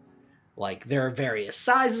people. Like, there are various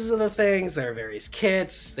sizes of the things, there are various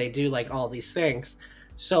kits, they do, like, all these things.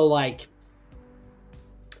 So, like,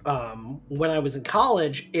 when I was in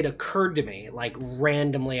college, it occurred to me, like,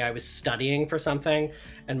 randomly I was studying for something,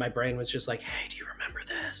 and my brain was just like, hey, do you remember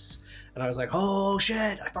this? And I was like, oh,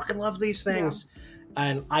 shit, I fucking love these things. Yeah.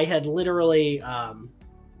 And I had literally,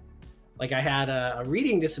 like, I had a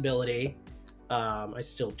reading disability. I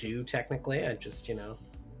still do, technically. I just, you know,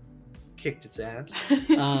 kicked its ass.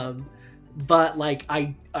 But like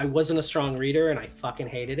I wasn't a strong reader, and I fucking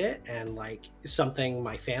hated it, and like something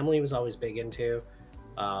my family was always big into.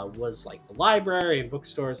 was like the library and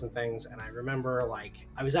bookstores and things. And I remember like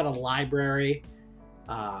I was at a library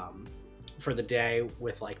for the day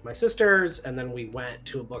with like my sisters, and then we went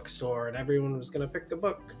to a bookstore and everyone was gonna pick a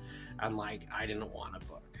book, and like I didn't want a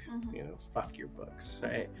book. Fuck your books,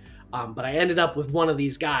 right? But I ended up with one of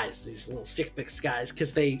these guys, these little stick fix guys,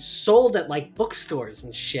 because they sold at like bookstores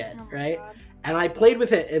and shit, right? God. And I played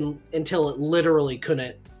with it until it literally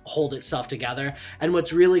couldn't hold itself together. And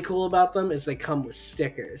what's really cool about them is they come with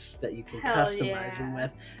stickers that you can customize them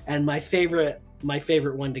with. And my favorite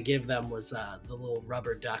one to give them was the little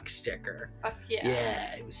rubber duck sticker. Fuck yeah.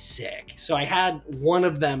 Yeah, it was sick. So I had one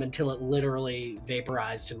of them until it literally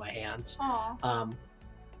vaporized in my hands. Aww.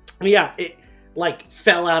 Yeah, it like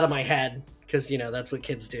fell out of my head because that's what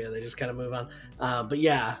kids do. They just kind of move on. But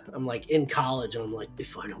yeah, I'm like in college and I'm like,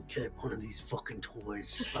 if I don't get one of these fucking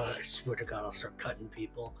toys, I swear to God, I'll start cutting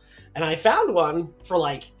people. And I found one for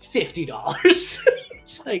like $50.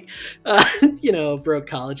 It's like, broke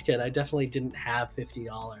college kid. I definitely didn't have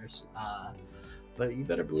 $50. But you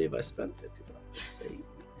better believe I spent $50.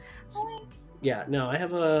 Yeah, no, I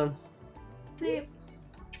have a... See,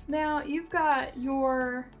 now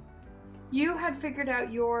you had figured out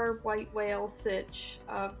your white whale sitch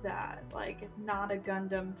of that, like, not a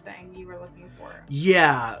Gundam thing you were looking for.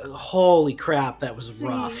 Yeah, holy crap, that was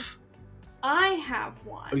rough. I have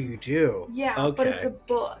one. Oh, you do? Yeah, okay. But it's a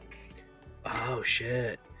book. Oh,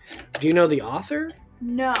 shit. Do you know the author?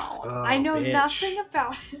 No, oh, I know nothing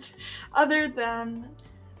about it other than,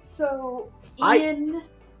 that's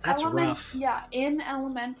rough. Yeah, in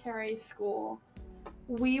elementary school,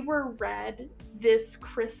 we were read this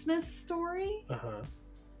Christmas story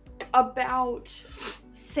about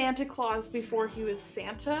Santa Claus before he was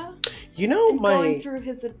Santa. Going through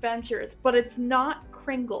his adventures, but it's not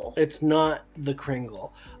Kringle. It's not the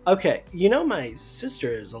Kringle. Okay, my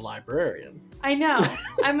sister is a librarian. I know.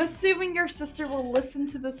 I'm assuming your sister will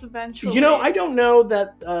listen to this eventually. I don't know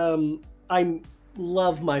that I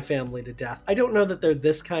love my family to death. I don't know that they're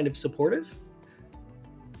this kind of supportive.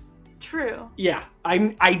 True. Yeah,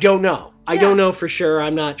 I don't know. I don't know for sure.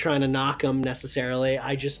 I'm not trying to knock them necessarily.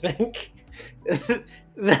 I just think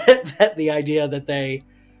that the idea that they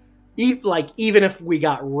even if we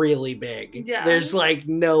got really big, there's like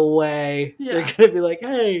no way they're gonna be like,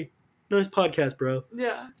 hey, nice podcast, bro.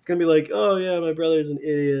 Yeah. It's gonna be like, oh yeah, my brother's an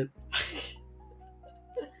idiot.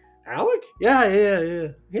 Alec? Yeah.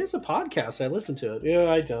 He has a podcast. I listen to it. Yeah,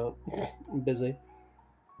 I don't. I'm busy.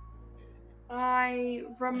 I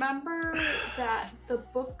remember that the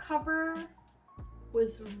book cover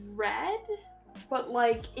was red, but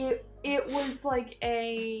like it was like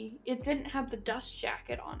it didn't have the dust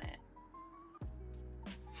jacket on it.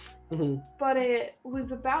 Mm-hmm. But it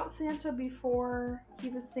was about Santa before he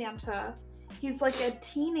was Santa. He's like a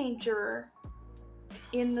teenager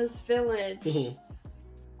in this village.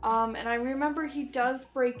 Mm-hmm. And I remember he does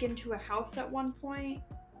break into a house at one point.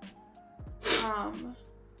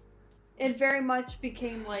 It very much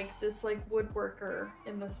became like this like woodworker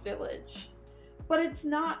in this village. But it's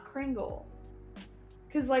not Kringle.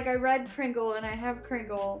 Because like I read Kringle and I have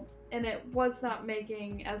Kringle and it was not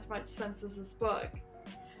making as much sense as this book.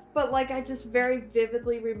 But like I just very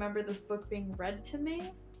vividly remember this book being read to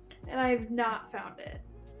me and I have not found it.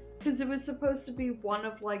 Because it was supposed to be one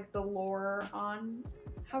of like the lore on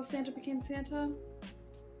how Santa became Santa.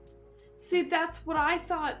 See, that's what I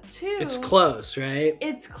thought too. It's close, right?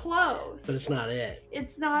 It's close. But it's not it.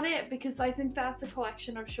 It's not it, because I think that's a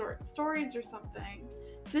collection of short stories or something.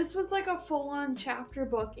 This was like a full-on chapter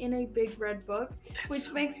book in a big red book,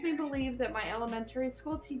 which makes me believe that my elementary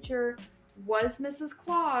school teacher was Mrs.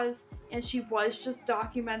 Claus, and she was just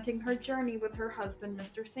documenting her journey with her husband,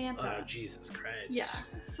 Mr. Santa. Oh, Jesus Christ. Yeah,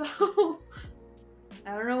 so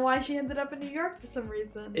I don't know why she ended up in New York for some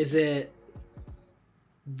reason. Is it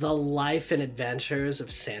The Life and Adventures of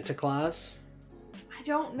Santa Claus? I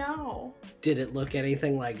don't know. Did it look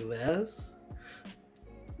anything like this?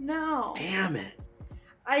 No. Damn it.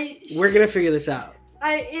 We're gonna figure this out.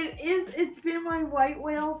 It's been my white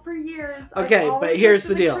whale for years. Okay, but here's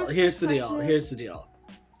the deal. Here's the deal.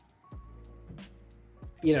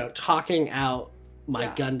 Talking out my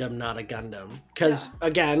Gundam, not a Gundam. Because,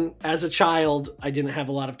 again, as a child, I didn't have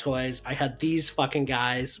a lot of toys. I had these fucking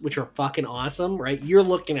guys, which are fucking awesome, right? You're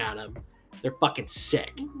looking at them. They're fucking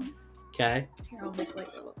sick. Mm-hmm. Okay? Here, I'll make what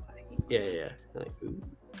it looks like. Yeah. Like, ooh,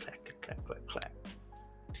 clack, clack, clack, clack.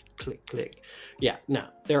 Click, click. Yeah, no,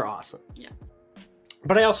 they're awesome. Yeah.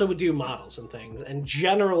 But I also would do models and things, and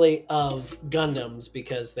generally of Gundams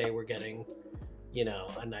because they were getting,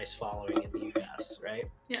 a nice following in the US, right?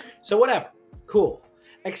 Yeah. So whatever. Cool.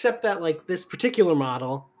 Except that, like, this particular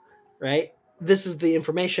model, right? this is the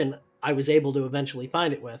information I was able to eventually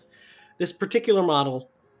find it with. This particular model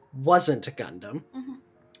wasn't a Gundam. Mm-hmm.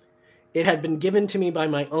 It had been given to me by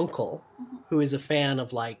my uncle, Mm-hmm. who is a fan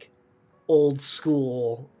of like old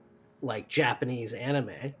school, like Japanese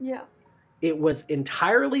anime. Yeah. It was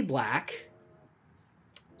entirely black,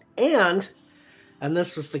 and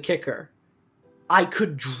this was the kicker, I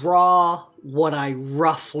could draw what I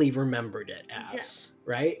roughly remembered it as,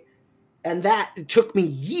 right? And that took me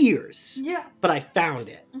years. Yeah. But I found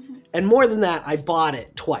it. Mm-hmm. And more than that, I bought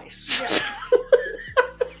it twice. Yeah.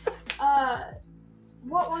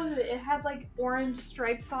 What was it? It had like orange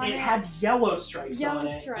stripes on it. It had yellow stripes on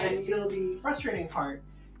it. And you know, the frustrating part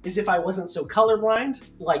is if I wasn't so colorblind,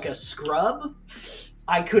 like a scrub,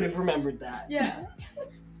 I could have remembered that. Yeah.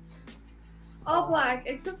 All black,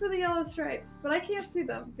 except for the yellow stripes. But I can't see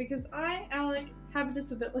them because I, Alec, have a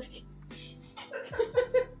disability.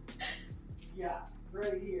 Yeah,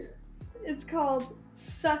 right here. It's called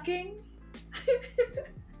sucking.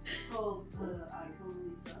 Called I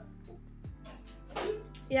Totally Suck.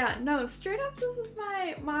 Yeah, no, straight up, this is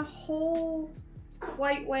my whole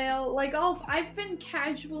white whale. Like, I've been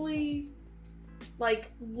casually,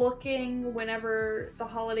 like, looking whenever the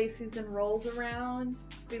holiday season rolls around.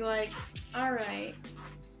 Be like, alright,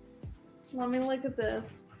 let me look at this.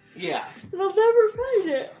 Yeah. And I'll never find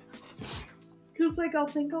it. Because, like, I'll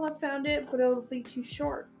think I'll have found it, but it'll be too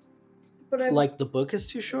short. But like the book is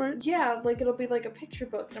too short? Yeah, like it'll be like a picture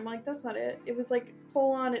book. And I'm like, that's not it. It was like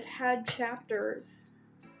full on, it had chapters.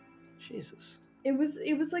 Jesus. It was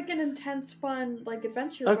like an intense, fun, like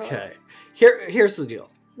adventure book. Okay. Here's the deal.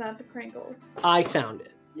 It's not the Crinkle. I found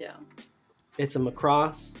it. Yeah. It's a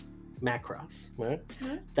Macross, right?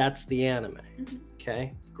 Mm-hmm. That's the anime. Mm-hmm.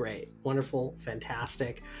 Okay, great, wonderful,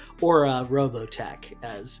 fantastic. Or Robotech,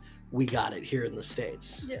 as we got it here in the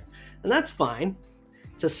States. Yeah. And that's fine.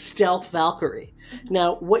 It's a stealth Valkyrie. Mm-hmm.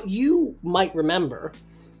 Now, what you might remember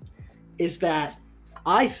is that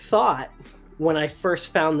I thought when I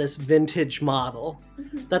first found this vintage model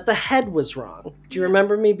Mm-hmm. that the head was wrong. Do you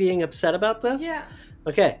remember me being upset about this? Yeah.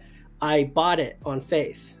 Okay, I bought it on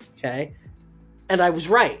faith, okay? And I was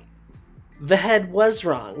right. The head was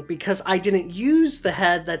wrong because I didn't use the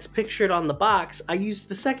head that's pictured on the box. I used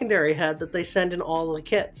the secondary head that they send in all the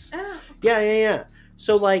kits. Oh. Yeah.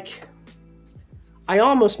 So, like, I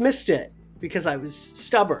almost missed it because I was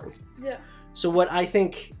stubborn. Yeah. So what I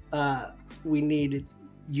think we need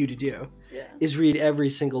you to do is read every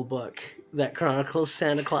single book that chronicles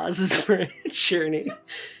Santa Claus's journey.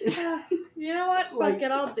 You know what? Fuck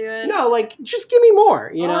it, I'll do it. No, like, just give me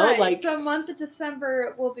more, you know? Right, like, so month of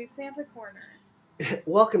December will be Santa Corner.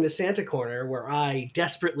 Welcome to Santa Corner, where I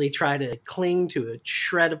desperately try to cling to a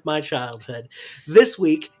shred of my childhood. This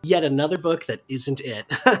week, yet another book that isn't it.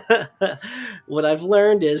 What I've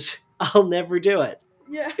learned is I'll never do it.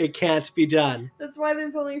 Yeah. It can't be done. That's why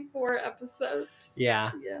there's only 4 episodes.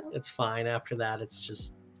 Yeah. It's fine. After that, it's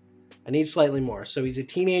just, I need slightly more. So he's a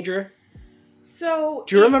teenager. So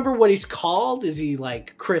do you remember what he's called? Is he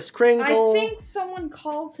like Kris Kringle? I think someone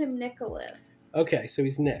calls him Nicholas. Okay, so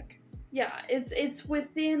he's Nick. Yeah, it's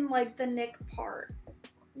within like the Nick part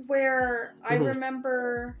where I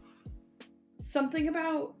remember something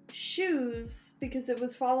about shoes because it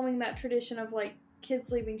was following that tradition of like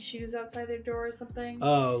kids leaving shoes outside their door or something.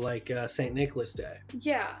 Oh, like St. Nicholas Day.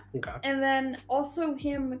 Yeah. Okay. And then also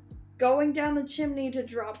him going down the chimney to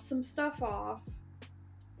drop some stuff off.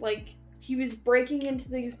 Like, he was breaking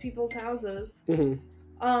into these people's houses.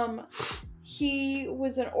 Mm-hmm. He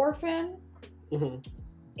was an orphan. Mm-hmm.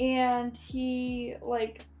 And he,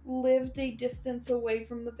 like, lived a distance away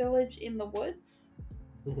from the village in the woods.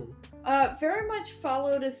 Mm-hmm. Very much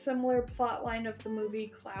followed a similar plot line of the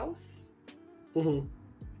movie Klaus.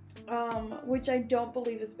 Mm-hmm. Which I don't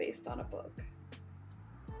believe is based on a book.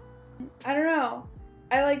 I don't know.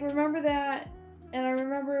 I, like, remember that, and I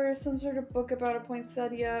remember some sort of book about a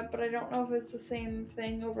poinsettia, but I don't know if it's the same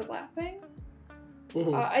thing overlapping.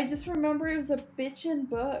 Mm-hmm. I just remember it was a bitchin'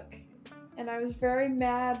 book, and I was very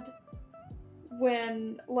mad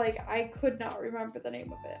when, like, I could not remember the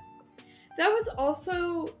name of it. That was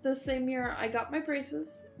also the same year I got my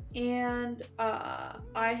braces, and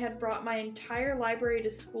I had brought my entire library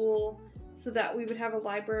to school so that we would have a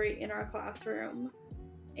library in our classroom,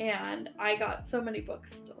 and I got so many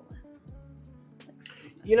books stolen.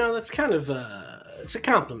 You know, that's kind of it's a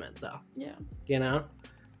compliment, though. Yeah. You know?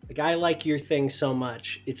 Like, I like your thing so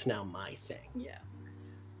much, it's now my thing. Yeah.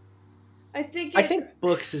 I think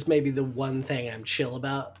books is maybe the one thing I'm chill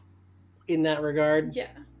about in that regard. Yeah.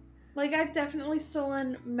 Like, I've definitely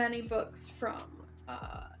stolen many books from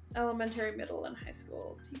elementary, middle, and high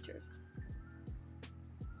school teachers.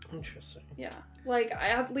 Interesting. Yeah, like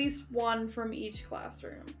at least one from each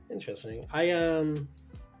classroom. Interesting. I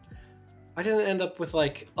didn't end up with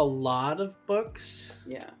like a lot of books.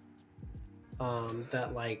 Yeah.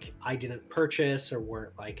 That like I didn't purchase or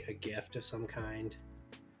weren't like a gift of some kind.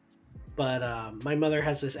 But my mother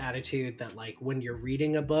has this attitude that like when you're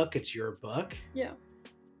reading a book, it's your book. Yeah.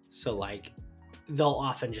 So like they'll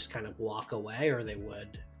often just kind of walk away, or they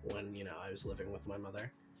would when, you know, I was living with my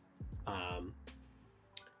mother.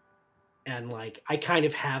 And like I kind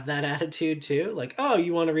of have that attitude too. Like, oh,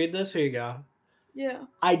 you want to read this? Here you go. Yeah.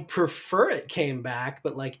 I'd prefer it came back,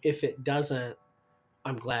 but like if it doesn't,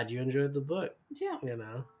 I'm glad you enjoyed the book. Yeah. You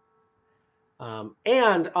know?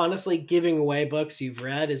 And honestly, giving away books you've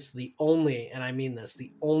read is the only, and I mean this,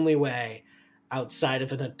 the only way outside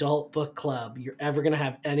of an adult book club you're ever going to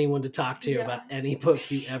have anyone to talk to about any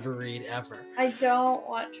book you ever read ever. I don't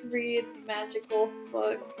want to read the Magic Wolf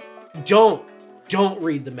book. Don't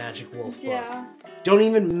read the Magic Wolf book. Don't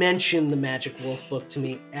even mention the Magic Wolf book to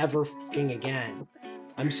me ever fucking again.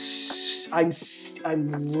 I'm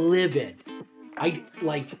livid. I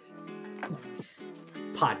like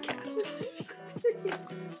podcast.